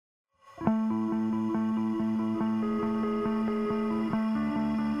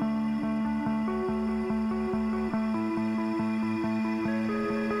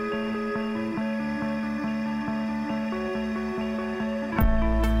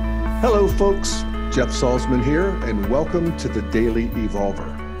Hello, folks. Jeff Salzman here, and welcome to the Daily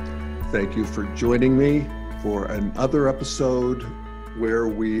Evolver. Thank you for joining me for another episode where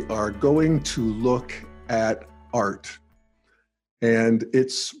we are going to look at art and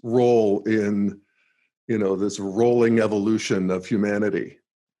its role in, this rolling evolution of humanity.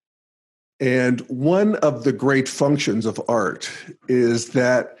 And one of the great functions of art is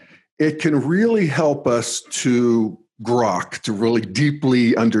that it can really help us to grok, to really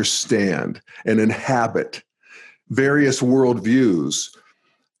deeply understand and inhabit various worldviews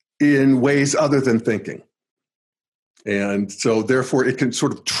in ways other than thinking. And so therefore it can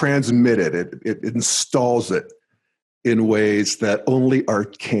sort of transmit it installs it in ways that only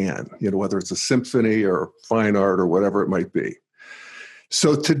art can, whether it's a symphony or fine art or whatever it might be.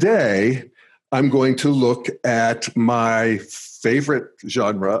 So today I'm going to look at my favorite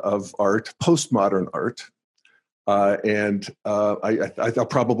genre of art, postmodern art. I'll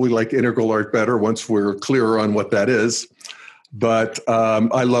probably like integral art better once we're clearer on what that is. But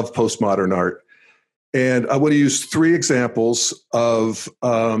I love postmodern art. And I want to use three examples of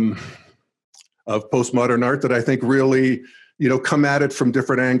postmodern art that I think really, come at it from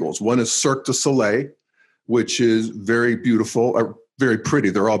different angles. One is Cirque de Soleil, which is very beautiful, or very pretty.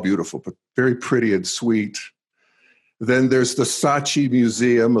 They're all beautiful, but very pretty and sweet. Then there's the Saatchi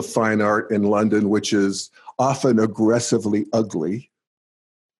Museum of Fine Art in London, which is often aggressively ugly.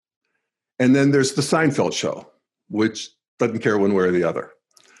 And then there's the Seinfeld show, which doesn't care one way or the other.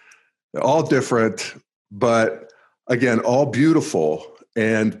 They're all different, but again, all beautiful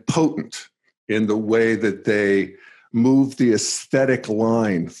and potent in the way that they move the aesthetic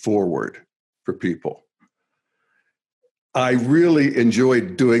line forward for people. I really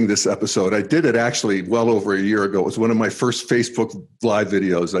enjoyed doing this episode. I did it actually well over a year ago. It was one of my first Facebook Live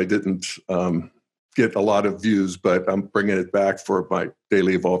videos. I didn't get a lot of views, but I'm bringing it back for my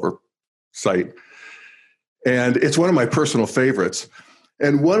Daily Evolver site. And it's one of my personal favorites.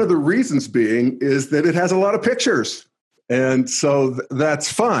 And one of the reasons being is that it has a lot of pictures. And so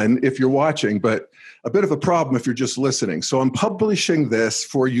that's fun if you're watching, but a bit of a problem if you're just listening. So I'm publishing this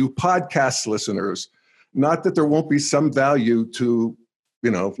for you podcast listeners. Not that there won't be some value to,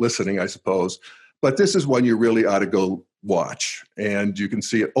 listening, I suppose, but this is one you really ought to go watch. And you can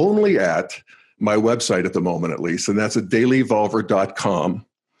see it only at my website at the moment, at least, and that's at dailyevolver.com.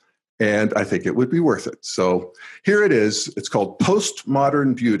 And I think it would be worth it. So here it is. It's called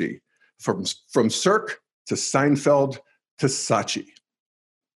Postmodern Beauty, from Cirque to Seinfeld to Saatchi.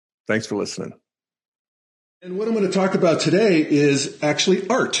 Thanks for listening. And what I'm going to talk about today is actually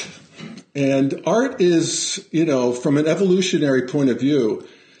art. And art is, from an evolutionary point of view,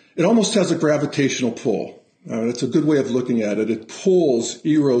 it almost has a gravitational pull. It's a good way of looking at it. It pulls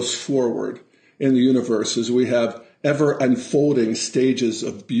eros forward in the universe as we have ever unfolding stages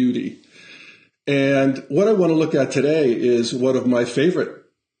of beauty. And what I want to look at today is one of my favorite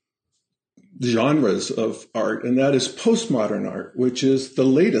genres of art, and that is postmodern art, which is the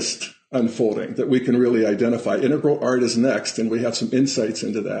latest unfolding that we can really identify. Integral art is next, and we have some insights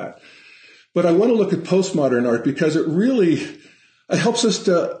into that. But I want to look at postmodern art because it helps us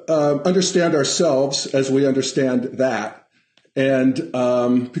to understand ourselves as we understand that. And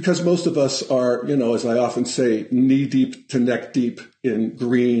because most of us are, as I often say, knee deep to neck deep in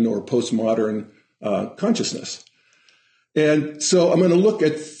green or postmodern consciousness. And so I'm going to look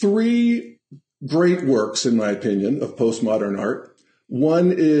at three great works, in my opinion, of postmodern art.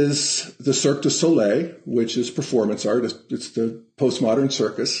 One is the Cirque du Soleil, which is performance art. It's the postmodern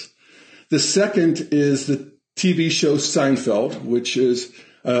circus. The second is the TV show Seinfeld, which is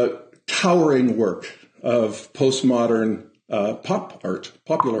a towering work of postmodern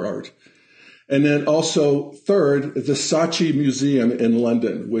popular art. And then also third, the Saatchi Museum in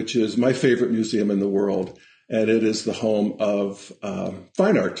London, which is my favorite museum in the world. And it is the home of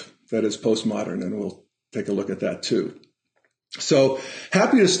fine art that is postmodern. And we'll take a look at that too. So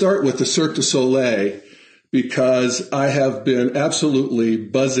happy to start with the Cirque du Soleil, because I have been absolutely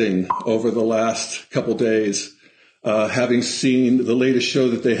buzzing over the last couple days, having seen the latest show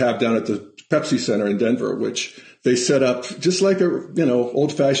that they have down at the Pepsi Center in Denver, which they set up just like a,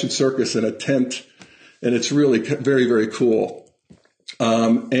 old-fashioned circus in a tent. And it's really very, very cool.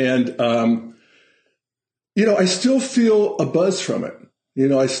 I still feel a buzz from it.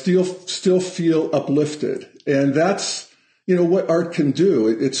 I still feel uplifted. And that's, what art can do.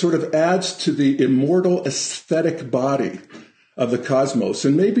 It sort of adds to the immortal aesthetic body of the cosmos,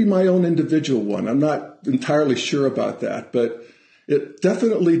 and maybe my own individual one. I'm not entirely sure about that, but it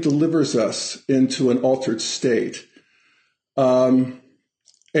definitely delivers us into an altered state.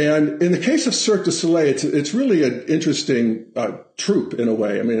 And in the case of Cirque du Soleil, it's really an interesting troupe in a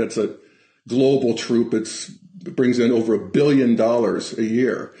way. I mean, it's a global troupe. It brings in over $1 billion a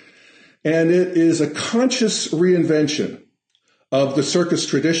year. And it is a conscious reinvention of the circus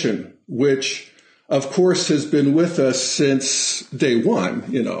tradition, which, of course, has been with us since day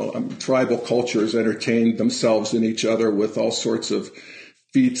one. Tribal cultures entertained themselves and each other with all sorts of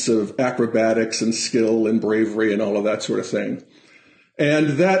feats of acrobatics and skill and bravery and all of that sort of thing. And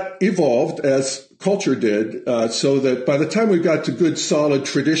that evolved as culture did, so that by the time we got to good, solid,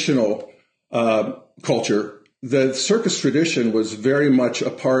 traditional culture, the circus tradition was very much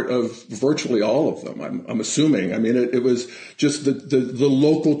a part of virtually all of them, I'm assuming. I mean, it was just the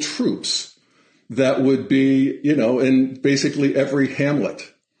local troops that would be, in basically every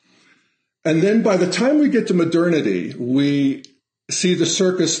hamlet. And then by the time we get to modernity, we see the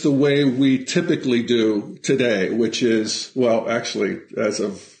circus the way we typically do today, which is, well, actually, as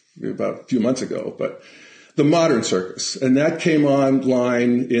of about a few months ago, but the modern circus. And that came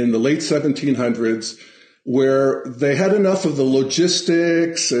online in the late 1700s, where they had enough of the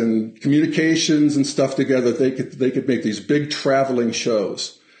logistics and communications and stuff together, they could make these big traveling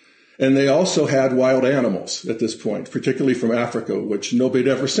shows. And they also had wild animals at this point, particularly from Africa, which nobody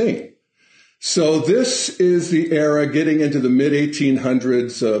had ever seen. So this is the era getting into the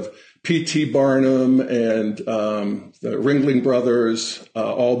mid-1800s of P.T. Barnum and the Ringling Brothers,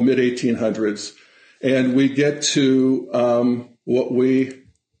 all mid-1800s. And we get to what we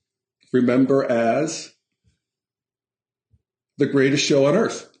remember as the greatest show on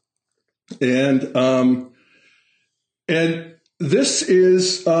earth. And this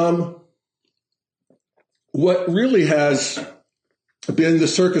is what really has been the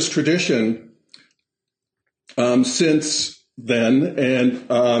circus tradition since then.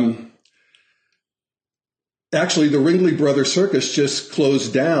 And actually, the Ringling Brothers Circus just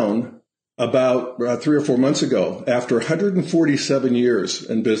closed down about 3 or 4 months ago after 147 years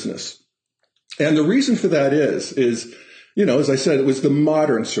in business. And the reason for that is, as I said, it was the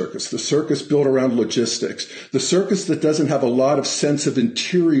modern circus, the circus built around logistics, the circus that doesn't have a lot of sense of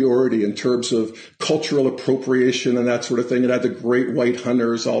interiority in terms of cultural appropriation and that sort of thing. It had the great white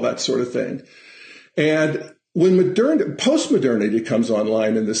hunters, all that sort of thing. And when postmodernity comes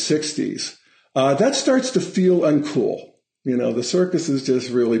online in the 60s, that starts to feel uncool. The circus is just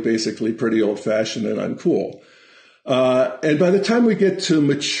really basically pretty old-fashioned and uncool. And by the time we get to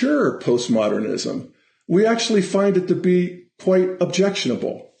mature postmodernism, we actually find it to be quite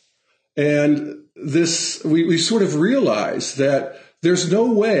objectionable. And we sort of realize that there's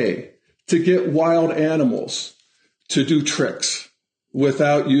no way to get wild animals to do tricks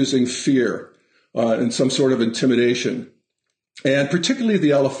without using fear and some sort of intimidation, and particularly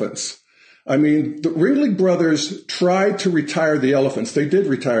the elephants. I mean, the Ringling Brothers tried to retire the elephants. They did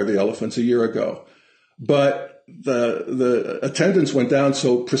retire the elephants a year ago, but the attendance went down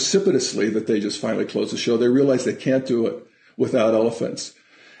so precipitously that they just finally closed the show. They realized they can't do it without elephants.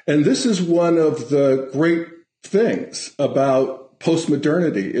 And this is one of the great things about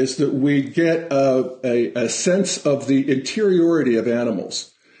postmodernity, is that we get a sense of the interiority of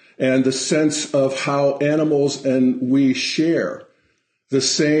animals and the sense of how animals and we share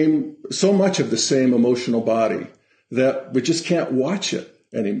so much of the same emotional body that we just can't watch it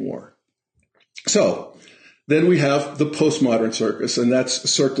anymore. So then we have the postmodern circus, and that's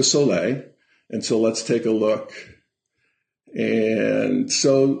Cirque du Soleil. And so let's take a look. And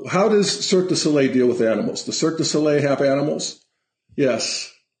so how does Cirque du Soleil deal with animals? Does Cirque du Soleil have animals?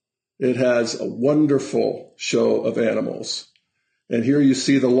 Yes, it has a wonderful show of animals. And here you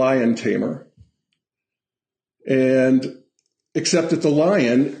see the lion tamer. And except that the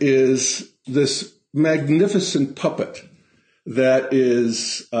lion is this magnificent puppet that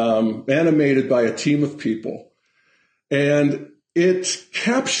is animated by a team of people. And it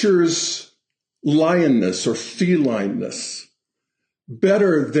captures lionness or felineness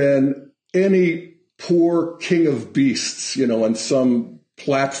better than any poor king of beasts, on some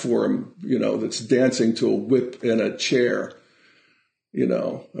platform, that's dancing to a whip in a chair.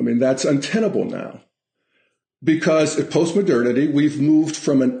 That's untenable now. Because at postmodernity, we've moved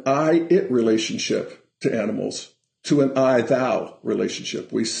from an I-it relationship to animals to an I-thou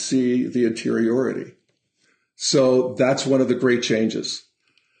relationship. We see the interiority. So that's one of the great changes.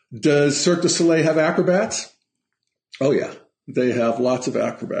 Does Cirque du Soleil have acrobats? Oh, yeah. They have lots of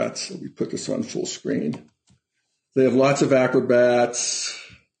acrobats. Let me put this on full screen. They have lots of acrobats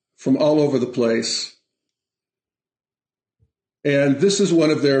from all over the place. And this is one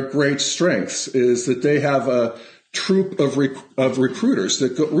of their great strengths, is that they have a troupe of recruiters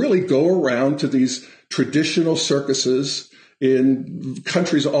that really go around to these traditional circuses in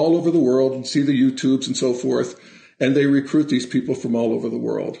countries all over the world, and see the YouTubes and so forth. And they recruit these people from all over the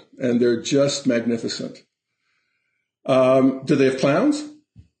world, and they're just magnificent. Do they have clowns?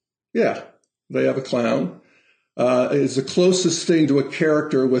 Yeah, they have a clown. It's the closest thing to a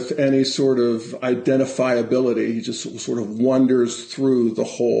character with any sort of identifiability. He just sort of wanders through the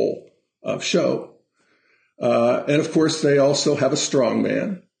whole show. And of course, they also have a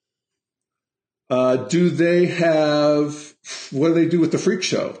strongman. Do they have, what do they do with the freak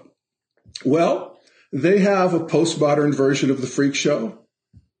show? Well, they have a postmodern version of the freak show.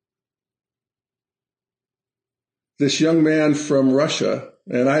 This young man from Russia,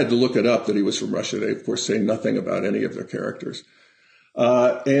 and I had to look it up that he was from Russia. They, of course, say nothing about any of their characters.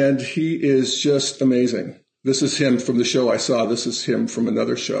 And he is just amazing. This is him from the show I saw. This is him from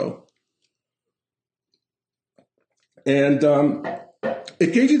another show. And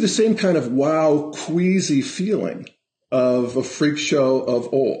it gave you the same kind of wow, queasy feeling of a freak show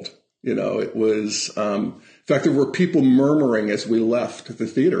of old. You know, it was, in fact, there were people murmuring as we left the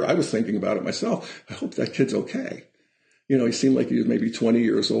theater. I was thinking about it myself. I hope that kid's okay. You know, he seemed like he was maybe 20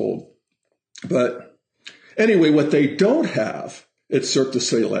 years old. But anyway, what they don't have at Cirque de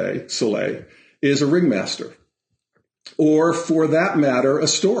Soleil is a ringmaster, or for that matter, a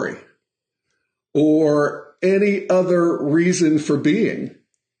story, or any other reason for being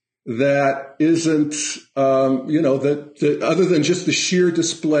that isn't, that other than just the sheer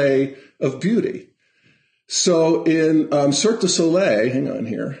display of beauty. So in Cirque du Soleil, hang on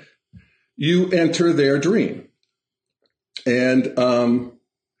here, you enter their dream. And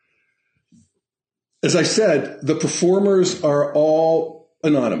as I said, the performers are all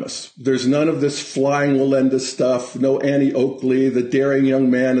anonymous. There's none of this flying Walenda stuff, no Annie Oakley, the daring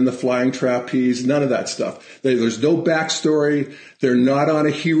young man in the flying trapeze, none of that stuff. There's no backstory. They're not on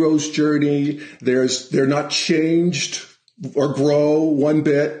a hero's journey. They're not changed or grow one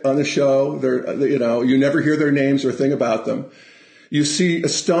bit on the show. You never hear their names or a thing about them. You see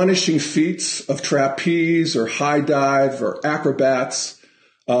astonishing feats of trapeze or high dive or acrobats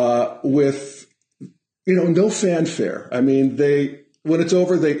with, no fanfare. I mean, when it's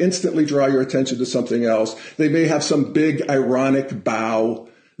over, they instantly draw your attention to something else. They may have some big ironic bow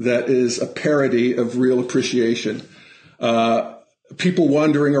that is a parody of real appreciation. People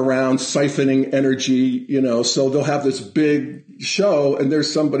wandering around, siphoning energy, so they'll have this big show and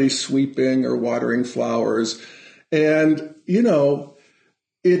there's somebody sweeping or watering flowers. And,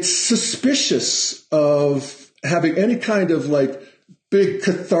 it's suspicious of having any kind of big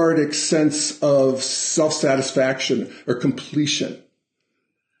cathartic sense of self-satisfaction or completion.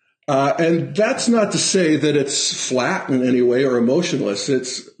 And that's not to say that it's flat in any way or emotionless.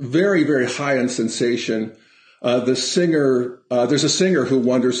 It's very, very high in sensation. There's a singer who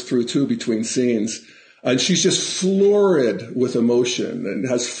wanders through too between scenes, and she's just florid with emotion and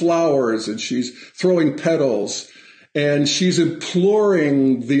has flowers and she's throwing petals and she's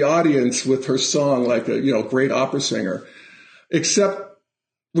imploring the audience with her song like a, great opera singer, except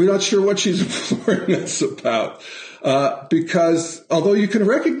we're not sure what she's imploring us about. Because although you can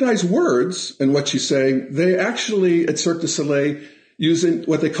recognize words in what she's saying, they actually at Cirque du Soleil use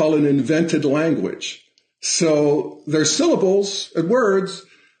what they call an invented language. So there's syllables and words,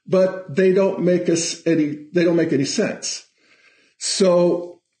 but they don't make any sense.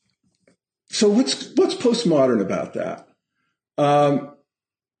 So what's postmodern about that?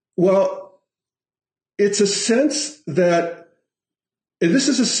 Well, it's a sense that, and this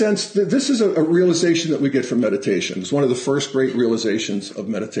is a realization that we get from meditation. It's one of the first great realizations of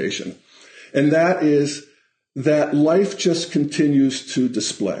meditation. And that is that life just continues to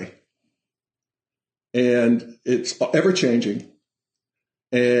display. And it's ever changing.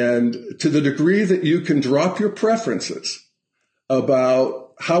 And to the degree that you can drop your preferences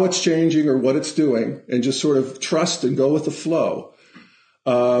about how it's changing or what it's doing and just sort of trust and go with the flow,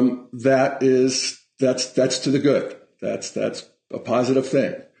 that's to the good. That's a positive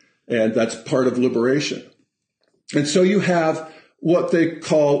thing. And that's part of liberation. And so you have what they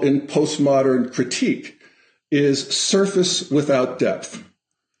call in postmodern critique is surface without depth.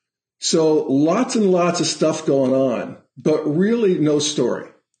 So lots and lots of stuff going on, but really no story.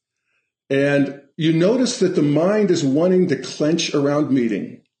 And you notice that the mind is wanting to clench around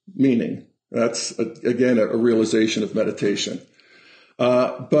meaning. That's, again, a realization of meditation.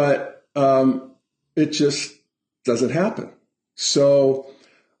 But it just doesn't happen. So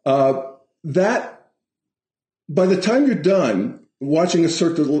that by the time you're done watching a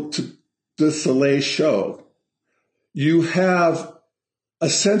Cirque du Soleil show, you have a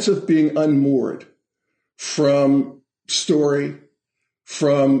sense of being unmoored from story,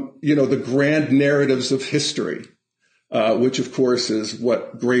 from, the grand narratives of history, which of course is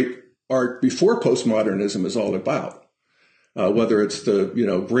what great art before postmodernism is all about. Whether it's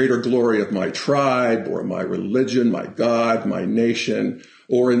the, greater glory of my tribe or my religion, my God, my nation,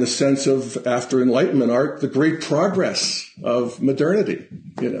 or in the sense of after Enlightenment art, the great progress of modernity,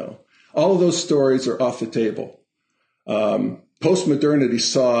 all of those stories are off the table. Postmodernity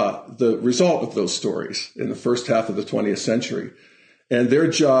saw the result of those stories in the first half of the 20th century, and their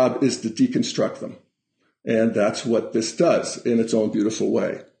job is to deconstruct them. And that's what this does in its own beautiful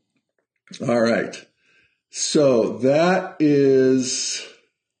way. All right. So that is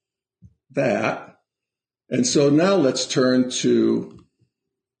that. And so now let's turn to,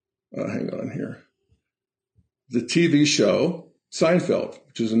 hang on here, the TV show Seinfeld,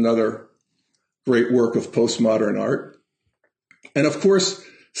 which is another great work of postmodern art. And of course,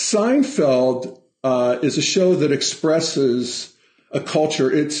 Seinfeld is a show that expresses a culture.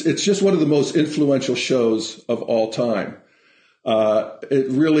 It's just one of the most influential shows of all time. It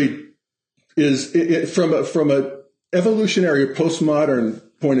really is, from a evolutionary postmodern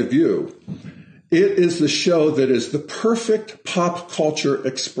point of view, it is the show that is the perfect pop culture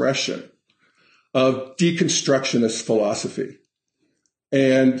expression of deconstructionist philosophy.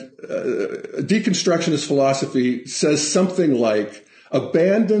 And deconstructionist philosophy says something like,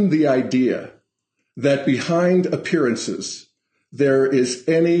 abandon the idea that behind appearances there is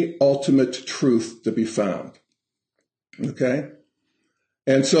any ultimate truth to be found. Okay?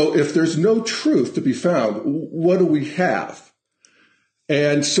 And so if there's no truth to be found, what do we have?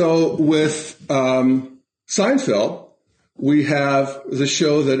 And so with Seinfeld, we have the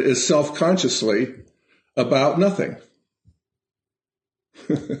show that is self-consciously about nothing.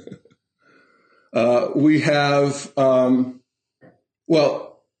 We have,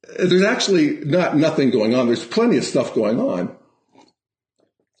 there's actually not nothing going on. There's plenty of stuff going on,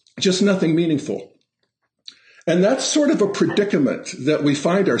 just nothing meaningful. And that's sort of a predicament that we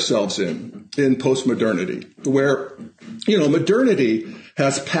find ourselves in postmodernity, where, modernity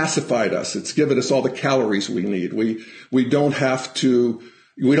has pacified us. It's given us all the calories we need. We don't have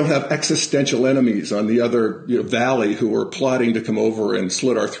existential enemies on the other valley who are plotting to come over and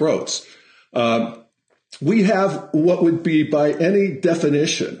slit our throats. We have what would be, by any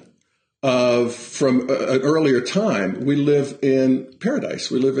definition from an earlier time, we live in paradise.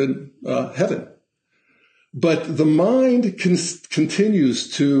 We live in heaven. But the mind continues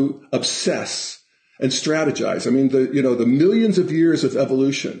to obsess and strategize. I mean, the millions of years of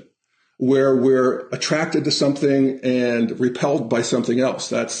evolution where we're attracted to something and repelled by something else.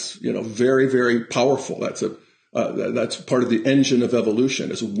 That's, very, very powerful. That's part of the engine of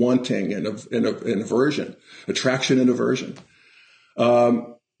evolution, is wanting and aversion, attraction and aversion.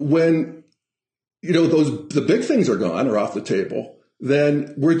 When, the big things are gone or off the table,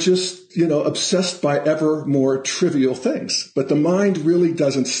 then we're just, obsessed by ever more trivial things. But the mind really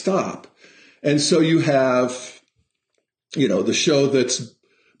doesn't stop. And so you have, the show that's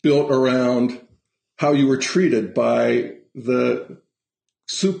built around how you were treated by the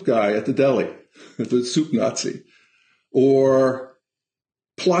soup guy at the deli, the soup Nazi, or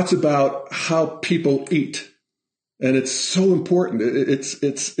plots about how people eat. And it's so important.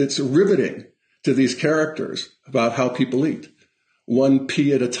 It's riveting to these characters about how people eat. One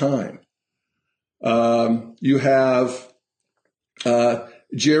pea at a time. You have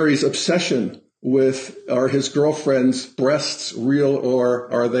Jerry's obsession with, are his girlfriend's breasts real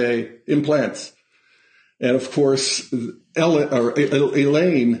or are they implants? And of course,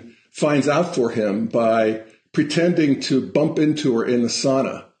 Elaine finds out for him by pretending to bump into her in the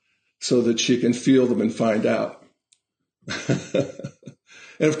sauna so that she can feel them and find out.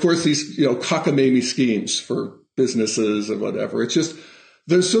 And of course, these, cockamamie schemes for businesses and whatever. It's just,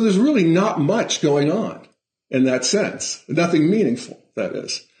 there's really not much going on in that sense. Nothing meaningful, that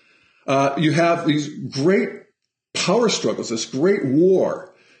is. You have these great power struggles, this great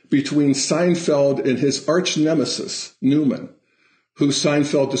war between Seinfeld and his arch nemesis, Newman, who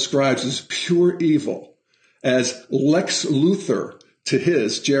Seinfeld describes as pure evil, as Lex Luthor to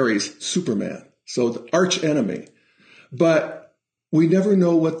his, Jerry's, Superman. So the arch enemy. But we never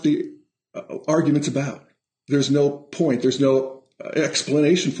know what the argument's about. There's no point. There's no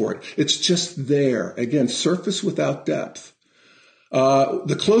explanation for it. It's just there. Again, surface without depth.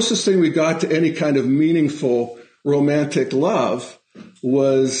 The closest thing we got to any kind of meaningful romantic love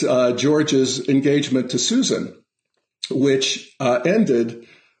was George's engagement to Susan, which ended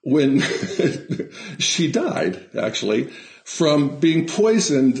when she died, actually, from being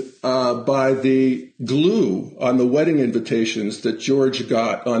poisoned by the glue on the wedding invitations that George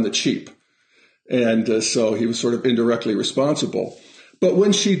got on the cheap. And so he was sort of indirectly responsible. But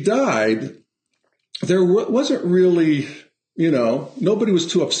when she died, there wasn't really, nobody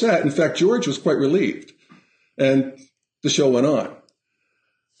was too upset. In fact, George was quite relieved, and the show went on.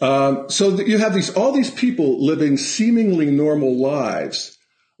 So you have all these people living seemingly normal lives,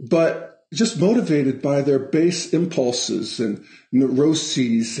 but just motivated by their base impulses and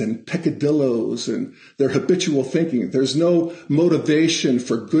neuroses and peccadillos and their habitual thinking. There's no motivation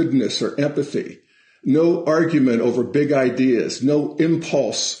for goodness or empathy, no argument over big ideas, no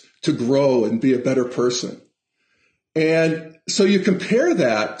impulse to grow and be a better person. And so you compare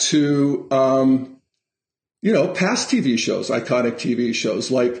that to, past TV shows, iconic TV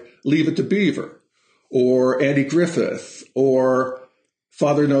shows like Leave It to Beaver or Andy Griffith or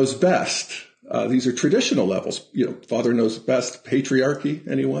Father Knows Best. These are traditional levels. Father Knows Best, patriarchy,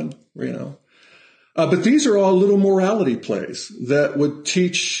 anyone? But these are all little morality plays that would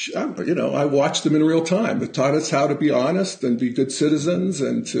teach, I watched them in real time. That taught us how to be honest and be good citizens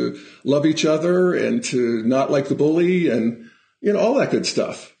and to love each other and to not like the bully and, all that good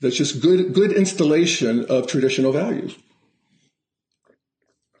stuff. That's just good installation of traditional values.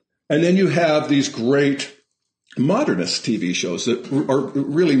 And then you have these great modernist TV shows that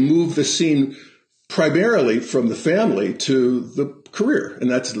really move the scene primarily from the family to the career.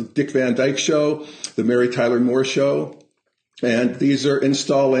 And that's the Dick Van Dyke Show, the Mary Tyler Moore Show. And these are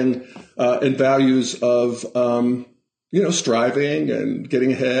installing in values of, striving and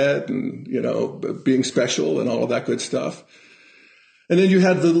getting ahead and, being special and all of that good stuff. And then you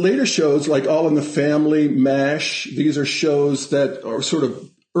had the later shows like All in the Family, MASH. These are shows that are sort of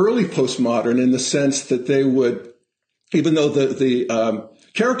early postmodern in the sense that they would, even though the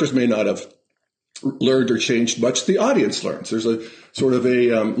characters may not have learned or changed much, the audience learns. There's a sort of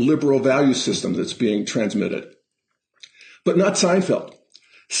a liberal value system that's being transmitted. But not Seinfeld.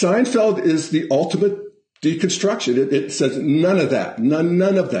 Seinfeld is the ultimate deconstruction. It says none of that,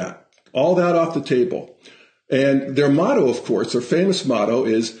 none of that, all that off the table. And their motto, of course, their famous motto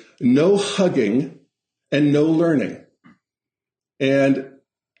is no hugging and no learning. And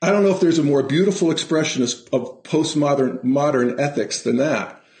I don't know if there's a more beautiful expression of modern ethics than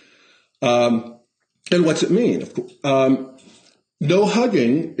that. And what's it mean? No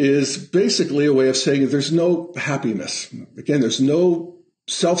hugging is basically a way of saying there's no happiness. Again, there's no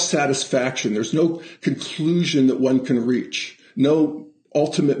self-satisfaction. There's no conclusion that one can reach. No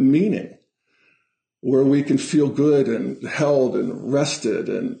ultimate meaning where we can feel good and held and rested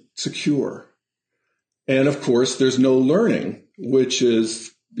and secure. And of course, there's no learning, which is,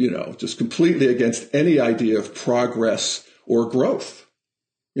 just completely against any idea of progress or growth.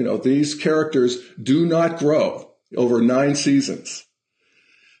 These characters do not grow over 9 seasons.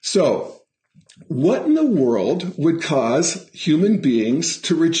 So what in the world would cause human beings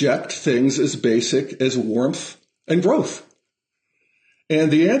to reject things as basic as warmth and growth? And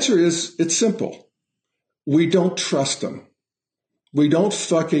the answer is, it's simple. We don't trust them. We don't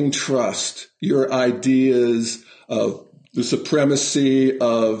fucking trust your ideas of the supremacy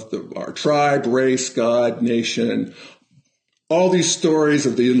of our tribe, race, God, nation, all these stories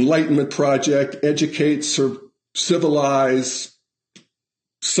of the Enlightenment Project, educate, civilize,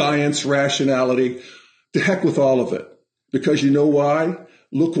 science, rationality. To heck with all of it. Because you know why?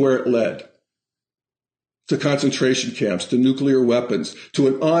 Look where it led. To concentration camps, to nuclear weapons, to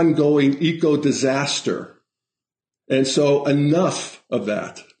an ongoing eco-disaster. And so enough of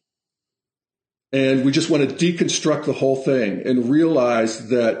that. And we just want to deconstruct the whole thing and realize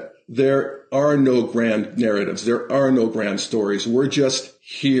that there are no grand narratives. There are no grand stories. We're just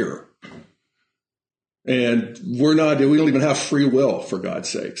here. And we don't even have free will, for God's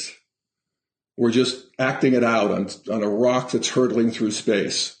sakes. We're just acting it out on a rock that's hurtling through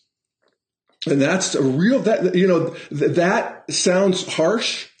space. And that's that sounds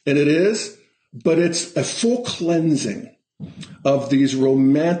harsh, and it is, but it's a full cleansing of these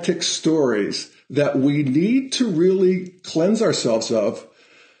romantic stories that we need to really cleanse ourselves of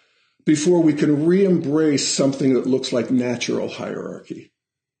before we can re-embrace something that looks like natural hierarchy.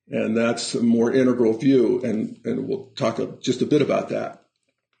 And that's a more integral view, and we'll talk just a bit about that.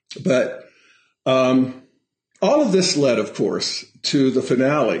 But all of this led, of course, to the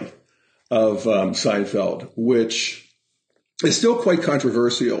finale of Seinfeld, which is still quite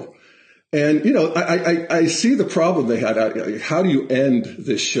controversial. And, I see the problem they had. How do you end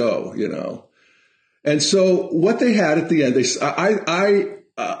this show, And so what they had at the end, I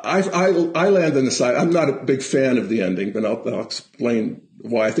land on the side. I'm not a big fan of the ending, but I'll explain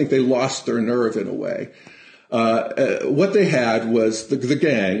why. I think they lost their nerve in a way. What they had was the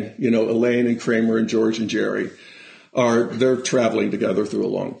gang, Elaine and Kramer and George and Jerry they're traveling together through a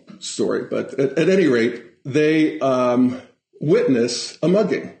long story. But at any rate, they witness a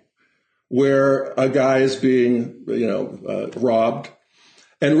mugging where a guy is being, robbed.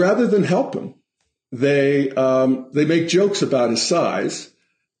 And rather than help him, they make jokes about his size.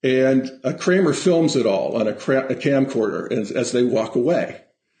 And Kramer films it all on a camcorder as they walk away.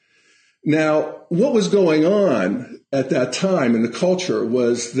 Now, what was going on at that time in the culture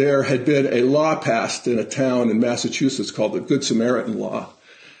was there had been a law passed in a town in Massachusetts called the Good Samaritan Law,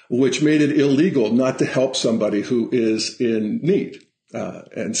 which made it illegal not to help somebody who is in need.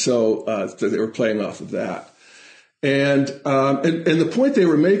 And so they were playing off of that. And the point they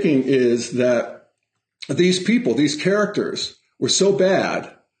were making is that these people, these characters, were so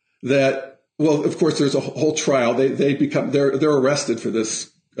bad that, well, of course, there's a whole trial. They're arrested for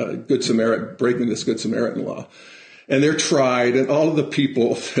this breaking this Good Samaritan law. And they're tried, and all of the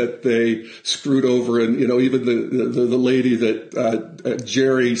people that they screwed over, and, even the lady that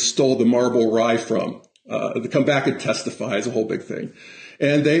Jerry stole the marble rye from, they come back and testify. It's a whole big thing.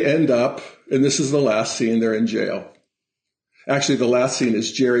 And they end up, and this is the last scene, they're in jail. Actually, the last scene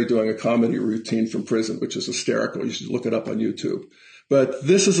is Jerry doing a comedy routine from prison, which is hysterical. You should look it up on YouTube. But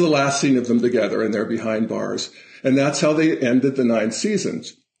this is the last scene of them together, and they're behind bars. And that's how they ended the 9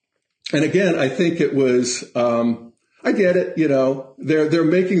 seasons. And again, I think it was, I get it, they're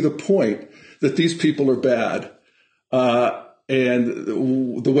making the point that these people are bad. And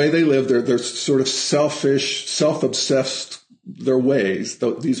the way they live, they're sort of selfish, self-obsessed,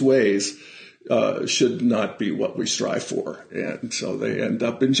 these ways should not be what we strive for. And so they end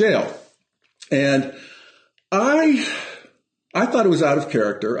up in jail. And I thought it was out of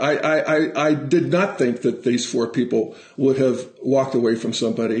character. I did not think that these 4 people would have walked away from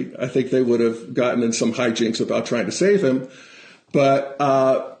somebody. I think they would have gotten in some hijinks about trying to save him. But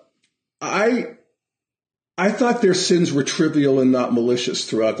I thought their sins were trivial and not malicious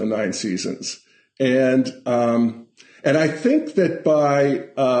throughout the 9 seasons. And I think that by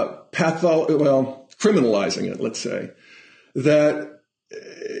criminalizing it, let's say, that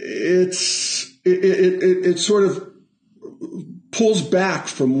it sort of pulls back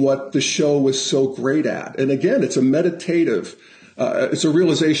from what the show was so great at. And again, it's a meditative, it's a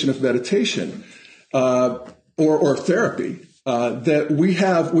realization of meditation or therapy that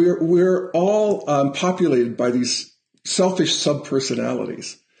we're all populated by these selfish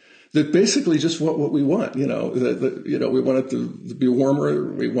subpersonalities that basically just want what we want. We want it to be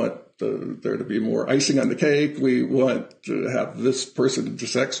warmer. We want there to be more icing on the cake. We want to have this person to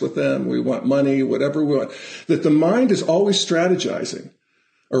sex with them. We want money, whatever we want. That the mind is always strategizing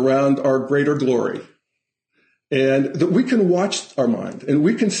around our greater glory. And that we can watch our mind and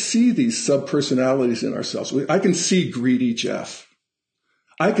we can see these subpersonalities in ourselves. I can see greedy Jeff.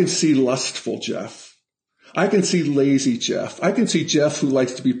 I can see lustful Jeff. I can see lazy Jeff. I can see Jeff who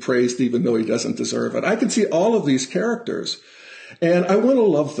likes to be praised even though he doesn't deserve it. I can see all of these characters. And I want to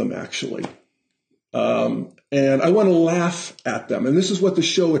love them, actually. And I want to laugh at them. And this is what the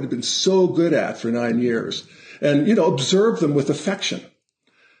show had been so good at for 9 years. And, observe them with affection.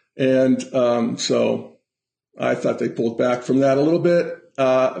 And so I thought they pulled back from that a little bit.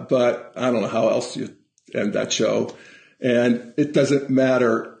 But I don't know how else you end that show. And it doesn't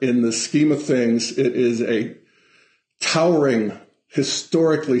matter in the scheme of things. It is a towering,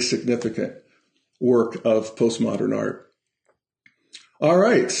 historically significant work of postmodern art. All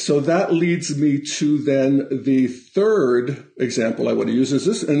right, so that leads me to then the third example I want to use is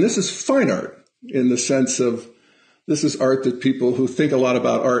this, and this is fine art in the sense of this is art that people who think a lot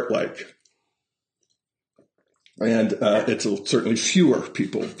about art like. And it's certainly fewer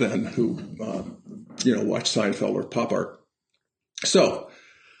people than who, watch Seinfeld or pop art. So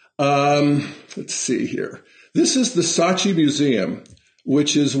let's see here. This is the Saatchi Museum,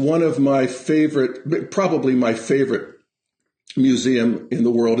 which is one of my favorite, probably my favorite museum in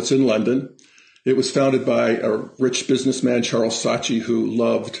the world. It's in London. It was founded by a rich businessman, Charles Saatchi, who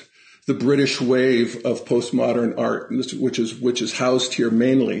loved the British wave of postmodern art, which is housed here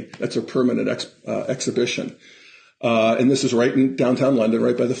mainly. That's a permanent exhibition. And this is right in downtown London,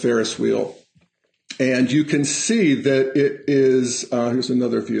 right by the Ferris wheel. And you can see that it is, here's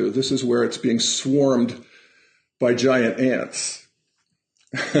another view. This is where it's being swarmed by giant ants,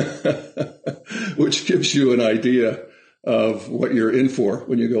 which gives you an idea of what you're in for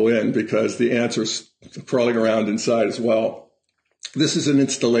when you go in, because the ants are crawling around inside as well. This is an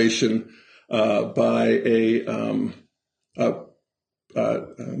installation by a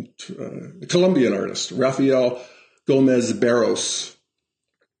Colombian artist, Rafael Gomez Barros.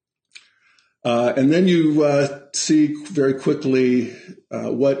 And then you see very quickly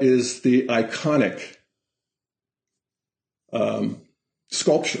what is the iconic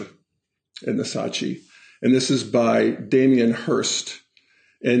sculpture in the Saatchi. And this is by Damien Hirst.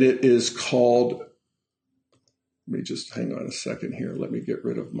 And it is called, let me just hang on a second here. Let me get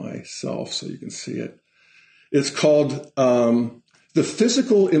rid of myself so you can see it. It's called The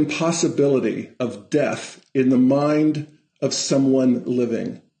Physical Impossibility of Death in the Mind of Someone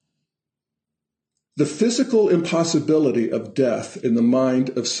Living. The physical impossibility of death in the mind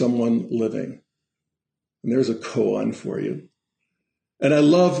of someone living. And there's a koan for you. And I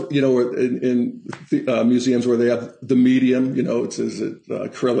love, in museums where they have the medium, is it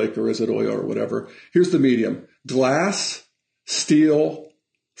acrylic or is it oil or whatever. Here's the medium: glass, steel,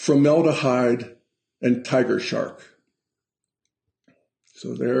 formaldehyde, and tiger shark.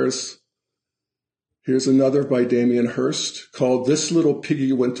 So here's another by Damien Hirst called This Little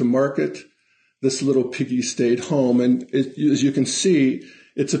Piggy Went to Market, This Little Piggy Stayed Home. And as you can see,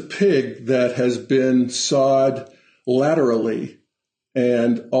 it's a pig that has been sawed laterally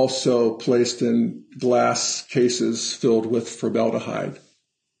and also placed in glass cases filled with formaldehyde.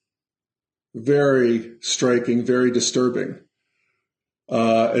 Very striking, very disturbing.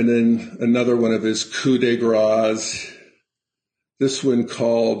 And then another one of his coup de grace, this one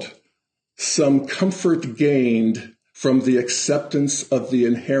called Some Comfort Gained from the Acceptance of the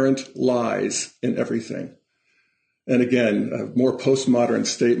Inherent Lies in Everything. And again, a more postmodern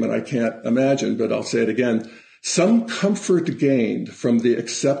statement I can't imagine, but I'll say it again. Some comfort gained from the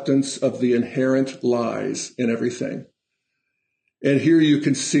acceptance of the inherent lies in everything. And here you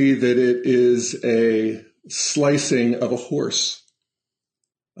can see that it is a slicing of a horse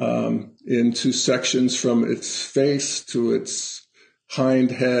into sections from its face to its hind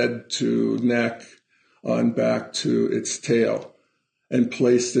head to neck on back to its tail, and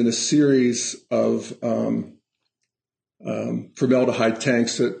placed in a series of formaldehyde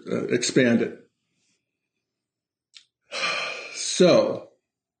tanks that expanded. So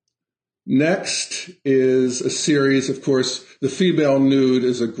next is a series, of course, the female nude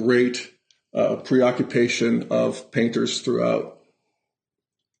is a great preoccupation of painters throughout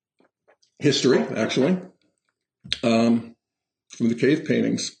history, actually, from the cave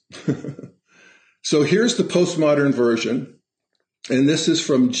paintings. So here's the postmodern version, and this is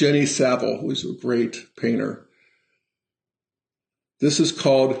from Jenny Saville, who's a great painter. This is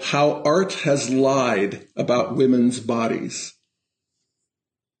called How Art Has Lied About Women's Bodies.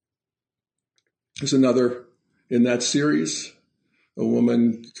 There's another in that series, a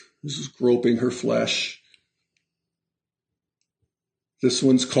woman who's groping her flesh. This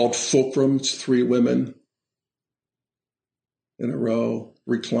one's called Fulcrum. It's 3 women in a row,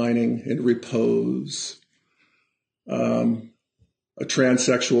 reclining in repose. A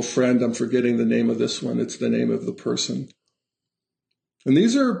transsexual friend, I'm forgetting the name of this one. It's the name of the person. And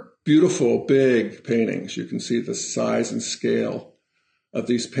these are beautiful, big paintings. You can see the size and scale of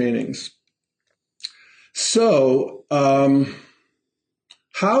these paintings. So, how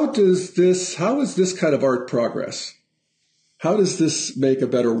is this kind of art progress? How does this make a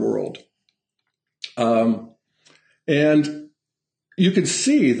better world? And you can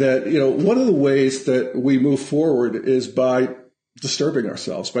see that, one of the ways that we move forward is by disturbing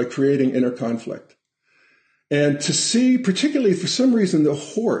ourselves, by creating inner conflict. And to see, particularly for some reason, the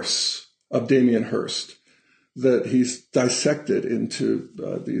horse of Damien Hirst, that he's dissected into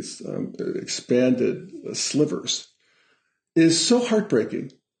these expanded slivers, is so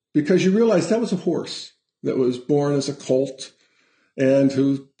heartbreaking, because you realize that was a horse that was born as a colt and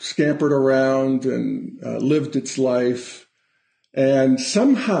who scampered around and lived its life. And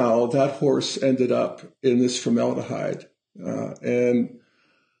somehow that horse ended up in this formaldehyde. And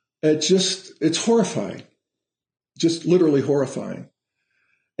it's horrifying, just literally horrifying.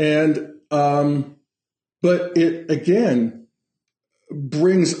 And, but it again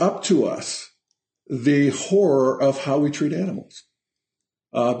brings up to us the horror of how we treat animals.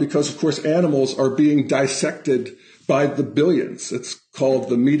 Because of course animals are being dissected by the billions. It's called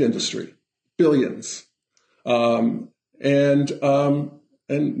the meat industry, billions. And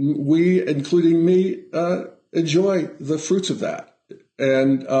we, including me, enjoy the fruits of that.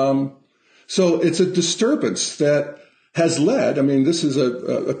 And so it's a disturbance that has led, this is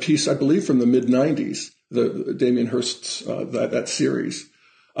a piece, I believe, from the mid-90s, the Damien Hirst's, that series.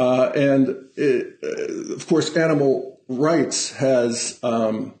 And of course, animal rights has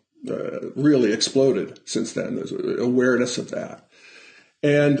really exploded since then. There's awareness of that.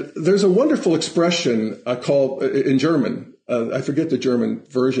 And there's a wonderful expression called, in German, I forget the German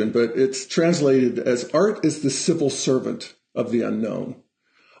version, but it's translated as art is the civil servant of the unknown.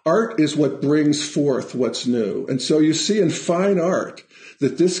 Art is what brings forth what's new. And so you see in fine art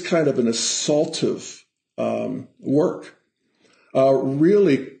that this kind of an assaultive work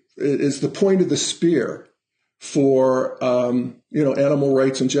really is the point of the spear for, animal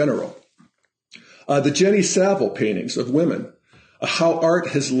rights in general. The Jenny Savile paintings of women, how art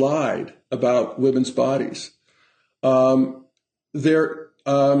has lied about women's bodies. They're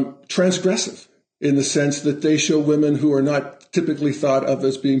transgressive in the sense that they show women who are not typically thought of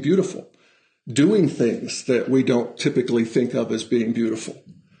as being beautiful, doing things that we don't typically think of as being beautiful.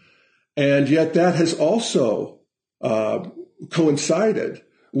 And yet that has also coincided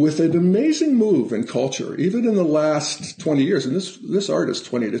with an amazing move in culture, even in the last 20 years, and this art is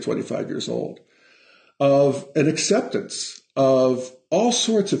 20 to 25 years old, of an acceptance of all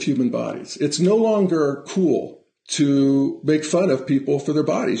sorts of human bodies. It's no longer cool to make fun of people for their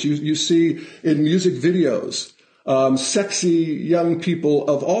bodies. You see in music videos, sexy young people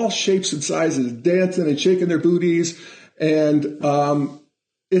of all shapes and sizes dancing and shaking their booties. And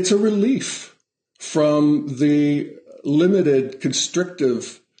it's a relief from the limited,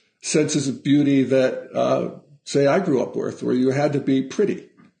 constrictive senses of beauty that, say, I grew up with, where you had to be pretty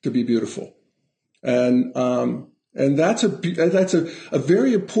to be beautiful. And that's a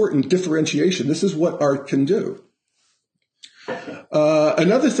very important differentiation. This is what art can do.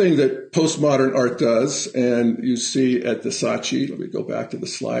 Another thing that postmodern art does, and you see at the Saatchi, let me go back to the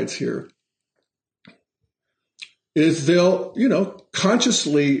slides here, is they'll,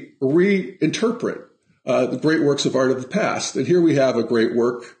 consciously reinterpret the great works of art of the past. And here we have a great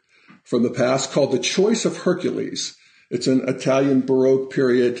work from the past called The Choice of Hercules. It's an Italian Baroque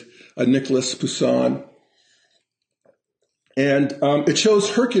period, Nicholas Poussin. And it shows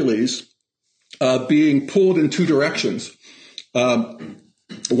Hercules being pulled in two directions.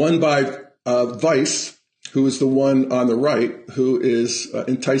 One by Vice, who is the one on the right, who is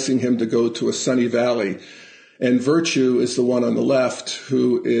enticing him to go to a sunny valley. And Virtue is the one on the left,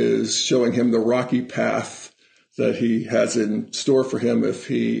 who is showing him the rocky path that he has in store for him if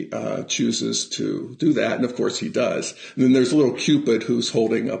he chooses to do that. And of course he does. And then there's a little Cupid who's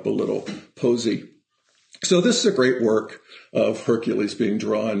holding up a little posy. So this is a great work of Hercules being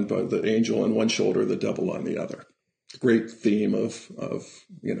drawn by the angel on one shoulder, the devil on the other. Great theme of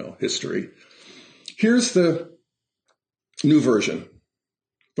history. Here's the new version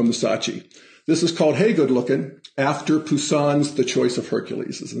from the Saatchi. This is called Hey Good Lookin', after Poussin's The Choice of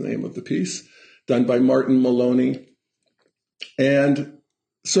Hercules is the name of the piece, done by Martin Maloney. And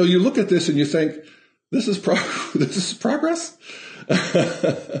so you look at this and you think, this is progress?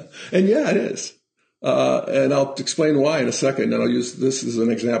 And yeah, it is. And I'll explain why in a second, and I'll use this as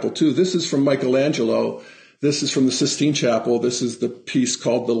an example too. This is from Michelangelo. This is from the Sistine Chapel. This is the piece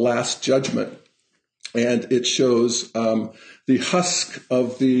called The Last Judgment. And it shows the husk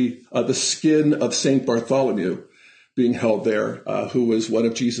of the skin of St. Bartholomew being held there, who was one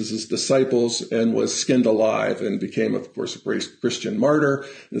of Jesus's disciples and was skinned alive and became, of course, a great Christian martyr.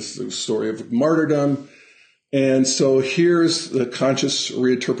 This is a story of martyrdom. And so here's the conscious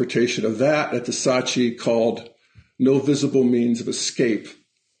reinterpretation of that at the Saatchi called No Visible Means of Escape.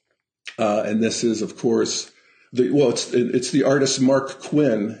 And this is, of course, it's the artist Mark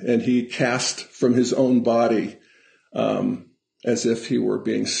Quinn, and he cast from his own body as if he were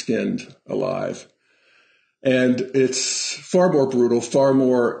being skinned alive. And it's far more brutal, far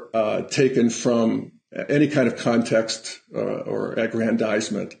more taken from any kind of context or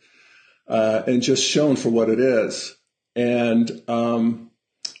aggrandizement, and just shown for what it is. And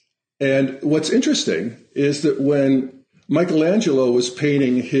what's interesting is that when Michelangelo was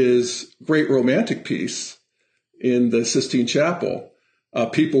painting his great romantic piece in the Sistine Chapel,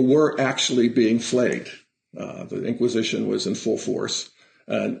 people were actually being flayed. The Inquisition was in full force,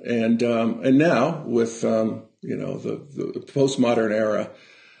 and now with the postmodern era,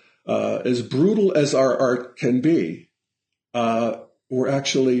 as brutal as our art can be, we're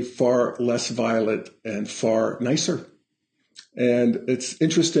actually far less violent and far nicer. And it's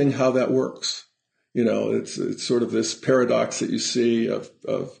interesting how that works. It's sort of this paradox that you see of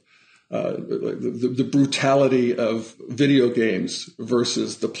the brutality of video games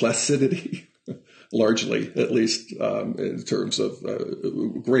versus the placidity, largely, at least in terms of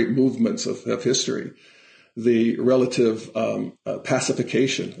great movements of history, the relative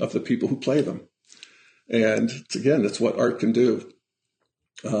pacification of the people who play them. And again, that's what art can do.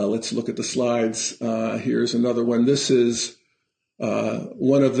 Let's look at the slides. Here's another one. This is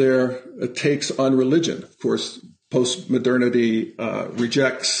one of their takes on religion. Of course, postmodernity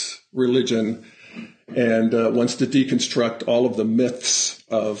rejects religion and wants to deconstruct all of the myths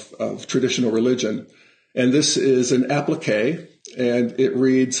of traditional religion. And this is an applique, and it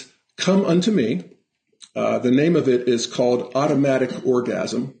reads, "Come unto me." The name of it is called Automatic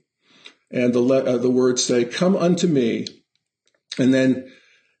Orgasm. And the words say, "Come unto me." And then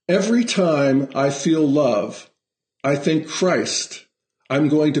every time I feel love, I think, Christ, I'm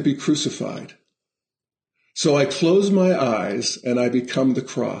going to be crucified. So I close my eyes and I become the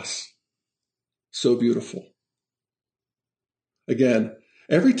cross. So beautiful. Again,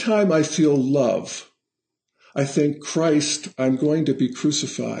 every time I feel love, I think, Christ, I'm going to be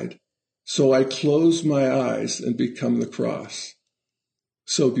crucified. So I close my eyes and become the cross.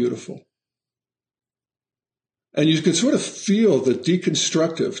 So beautiful. And you can sort of feel the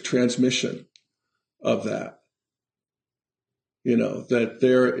deconstructive transmission of that. You know, that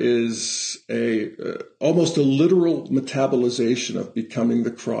there is almost a literal metabolization of becoming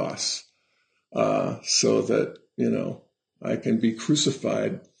the cross, so that, you know, I can be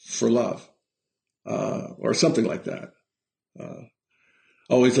crucified for love, or something like that.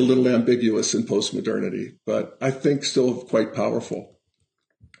 Always a little ambiguous in postmodernity, but I think still quite powerful.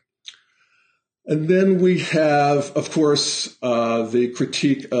 And then we have, of course, the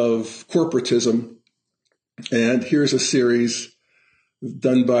critique of corporatism. And here's a series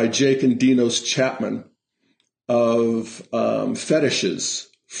done by Jake and Dinos Chapman of fetishes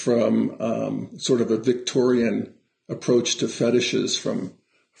from sort of a Victorian approach to fetishes from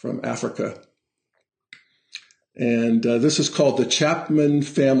Africa. And this is called the Chapman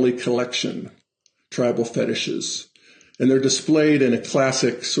Family Collection, Tribal Fetishes. And they're displayed in a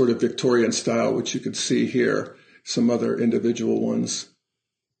classic sort of Victorian style, which you can see here, some other individual ones.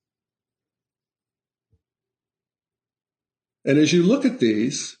 And as you look at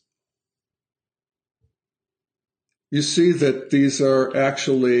these, you see that these are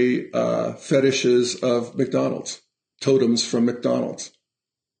actually fetishes of McDonald's, totems from McDonald's.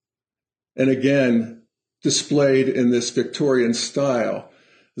 And again, displayed in this Victorian style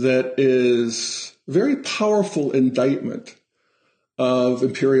that is a very powerful indictment of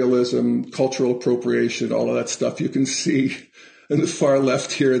imperialism, cultural appropriation, all of that stuff. You can see in the far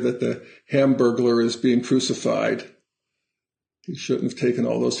left here that the Hamburglar is being crucified. He shouldn't have taken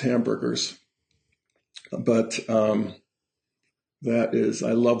all those hamburgers. But that is,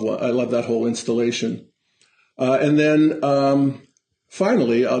 I love that whole installation. And then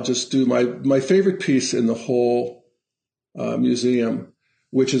finally, I'll just do my favorite piece in the whole museum,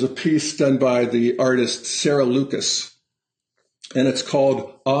 which is a piece done by the artist Sarah Lucas. And it's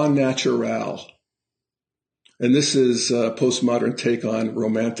called Au Naturel. And this is a postmodern take on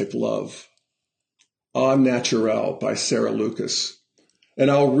romantic love. Au Naturel by Sarah Lucas. And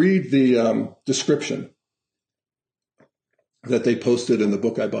I'll read the description that they posted in the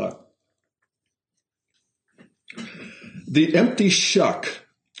book I bought. The empty shuck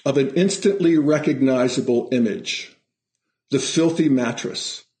of an instantly recognizable image, the filthy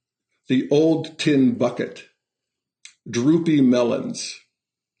mattress, the old tin bucket, droopy melons,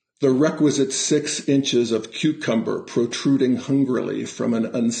 the requisite 6 inches of cucumber protruding hungrily from an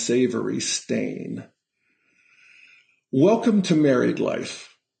unsavory stain. Welcome to married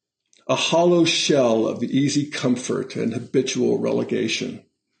life, a hollow shell of easy comfort and habitual relegation,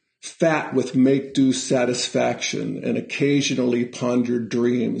 fat with make-do satisfaction and occasionally pondered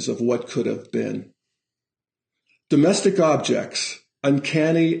dreams of what could have been. Domestic objects,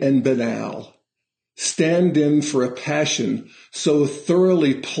 uncanny and banal, stand in for a passion so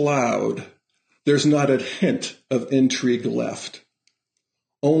thoroughly plowed, there's not a hint of intrigue left.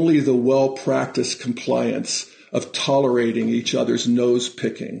 Only the well-practiced compliance of tolerating each other's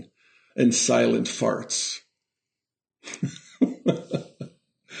nose-picking and silent farts.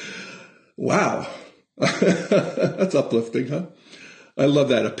 Wow. That's uplifting, huh? I love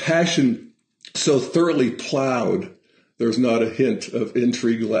that. A passion so thoroughly plowed, there's not a hint of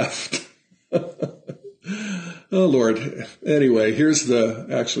intrigue left. Oh, Lord. Anyway,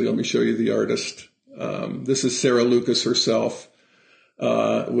 actually, let me show you the artist. This is Sarah Lucas herself,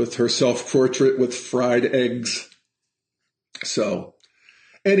 with her self-portrait with fried eggs. So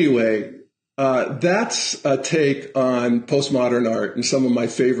anyway, that's a take on postmodern art and some of my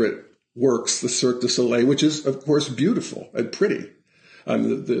favorite works, the Cirque du Soleil, which is, of course, beautiful and pretty.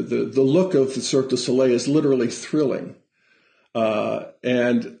 The look of the Cirque du Soleil is literally thrilling.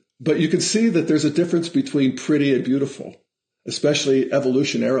 But you can see that there's a difference between pretty and beautiful, especially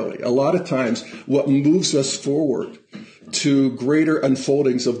evolutionarily. A lot of times what moves us forward to greater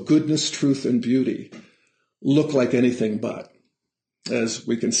unfoldings of goodness, truth, and beauty look like anything but, as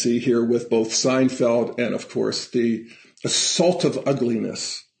we can see here with both Seinfeld and, of course, the assault of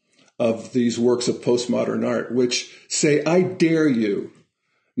ugliness of these works of postmodern art, which say, I dare you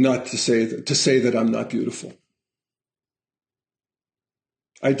not to say that I'm not beautiful.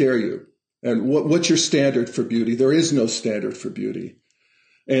 I dare you. And what's your standard for beauty? There is no standard for beauty.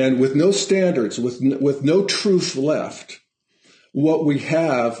 And with no standards, with no truth left, what we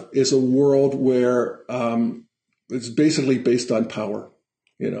have is a world where it's basically based on power,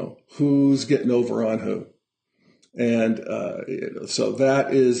 who's getting over on who. And so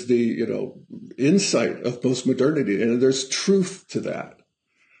that is the, insight of postmodernity. And there's truth to that.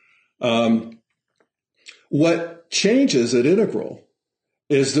 What changes at Integral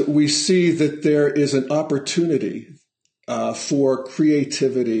is that we see that there is an opportunity for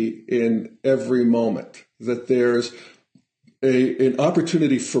creativity in every moment, that there's an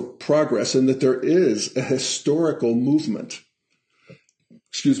opportunity for progress, and that there is a historical movement,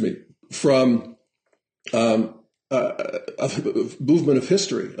 from a movement of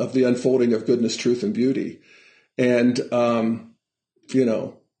history of the unfolding of goodness, truth, and beauty. And,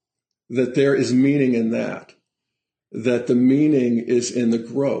 that there is meaning in that the meaning is in the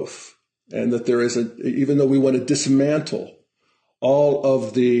growth, and that there is even though we want to dismantle all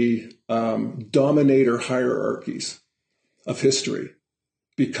of the dominator hierarchies of history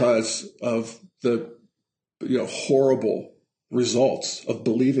because of the horrible results of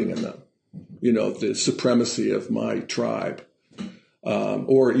believing in them, the supremacy of my tribe,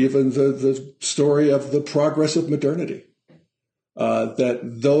 or even the story of the progress of modernity, that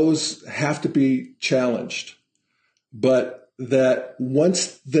those have to be challenged, but that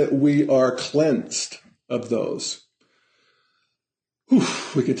once that we are cleansed of those,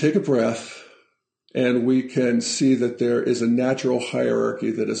 we can take a breath and we can see that there is a natural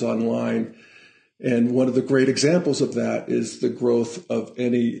hierarchy that is online. And one of the great examples of that is the growth of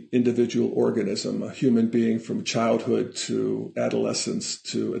any individual organism, a human being, from childhood to adolescence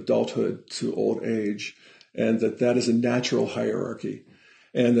to adulthood to old age, and that is a natural hierarchy,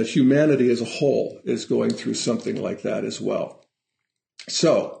 and that humanity as a whole is going through something like that as well.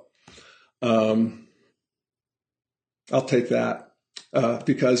 So I'll take that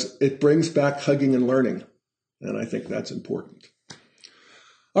because it brings back hugging and learning, and I think that's important.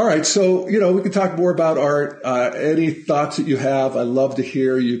 All right, so, we can talk more about art. Any thoughts that you have, I love to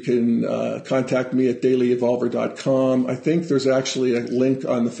hear. You can contact me at dailyevolver.com. I think there's actually a link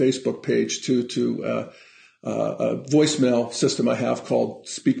on the Facebook page, too, to a voicemail system I have called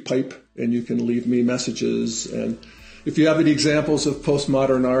SpeakPipe, and you can leave me messages. And if you have any examples of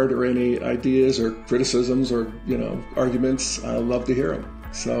postmodern art or any ideas or criticisms or, arguments, I love to hear them.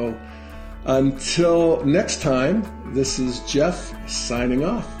 So until next time, this is Jeff signing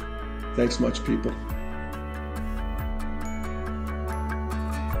off. Thanks much, people.